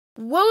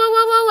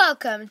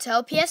Welcome to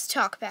LPS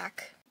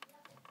Talkback.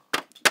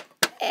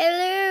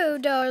 Hello,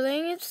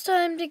 darling, it's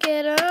time to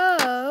get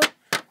up.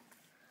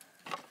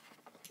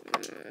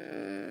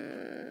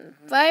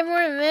 5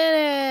 more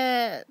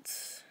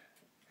minutes.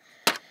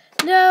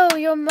 No,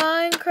 your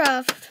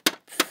Minecraft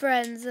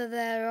friends are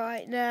there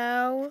right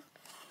now.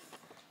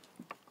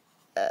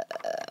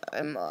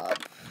 I'm up.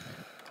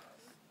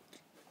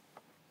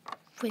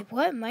 Wait,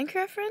 what?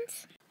 Minecraft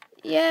friends?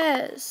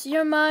 Yes,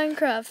 your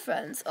Minecraft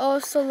friends.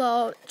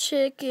 Ocelot,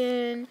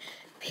 Chicken,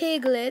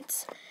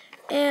 Piglet,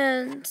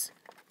 and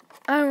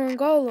Iron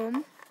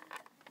Golem.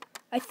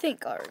 I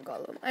think Iron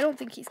Golem. I don't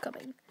think he's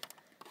coming.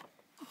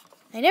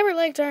 I never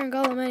liked Iron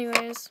Golem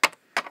anyways.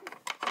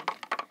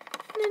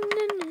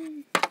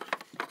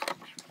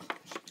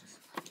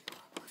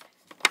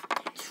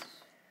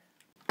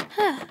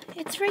 Huh,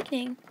 it's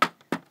raining.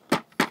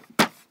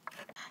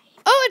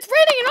 Oh, it's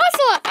raining in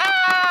Ocelot!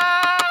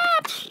 Ah!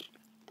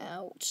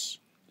 Ouch.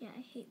 Yeah,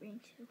 I hate rain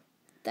too.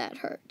 That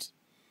hurt.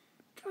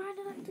 Trying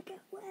not to get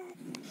wet.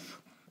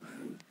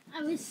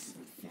 I was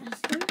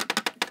faster.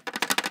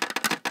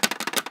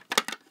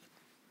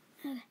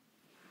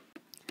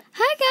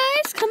 Hi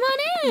guys, come on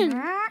in.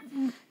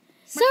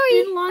 Sorry.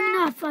 It's been long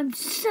enough. I'm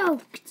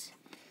soaked.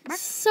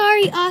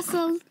 Sorry,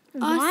 Aussie.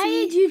 Why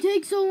did you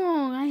take so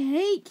long? I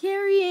hate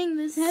carrying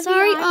this heavy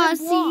Sorry, iron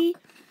Aussie.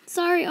 block.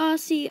 Sorry,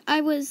 Aussie.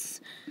 I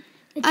was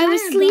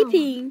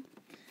sleeping.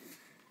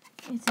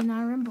 It's an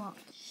iron block.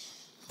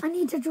 I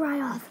need to dry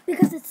off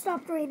because it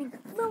stopped raining.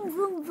 Boom,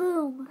 boom,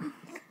 boom.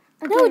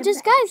 Okay, No,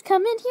 just guys,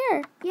 come in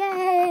here.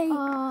 Yay.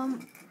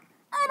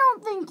 I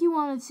don't think you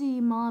want to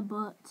see my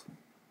butt.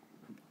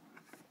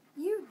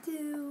 You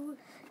do.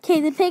 Okay,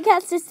 the pig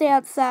has to stay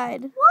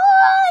outside.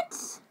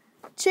 What?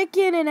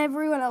 Chicken and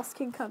everyone else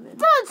can come in.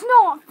 That's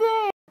not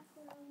fair.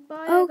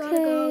 Bye,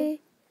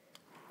 Okay.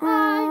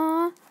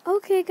 Aww.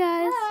 Okay,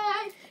 guys.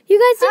 Bye. You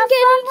guys didn't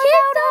get any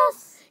cake, though.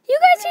 You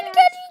guys didn't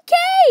get any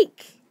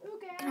cake.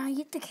 Can I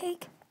eat the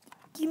cake?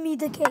 Give me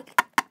the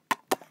cake.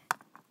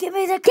 Give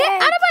me the cake.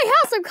 Get out of my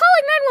house. I'm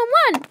calling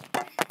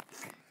 911.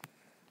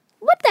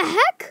 What the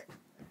heck?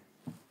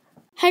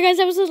 Hi guys,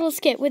 that was a little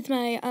skit with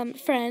my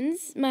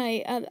friends,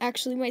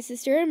 actually my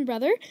sister and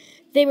brother.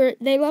 They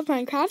love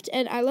Minecraft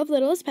and I love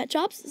Littlest Pet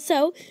Shops.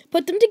 So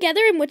put them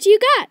together and what do you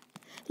got?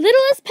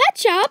 Littlest Pet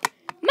Shop,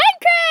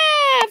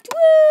 Minecraft!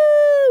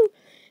 Woo!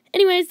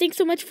 Anyways, thanks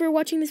so much for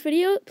watching this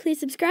video. Please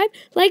subscribe,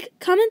 like,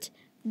 comment.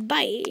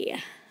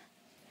 Bye.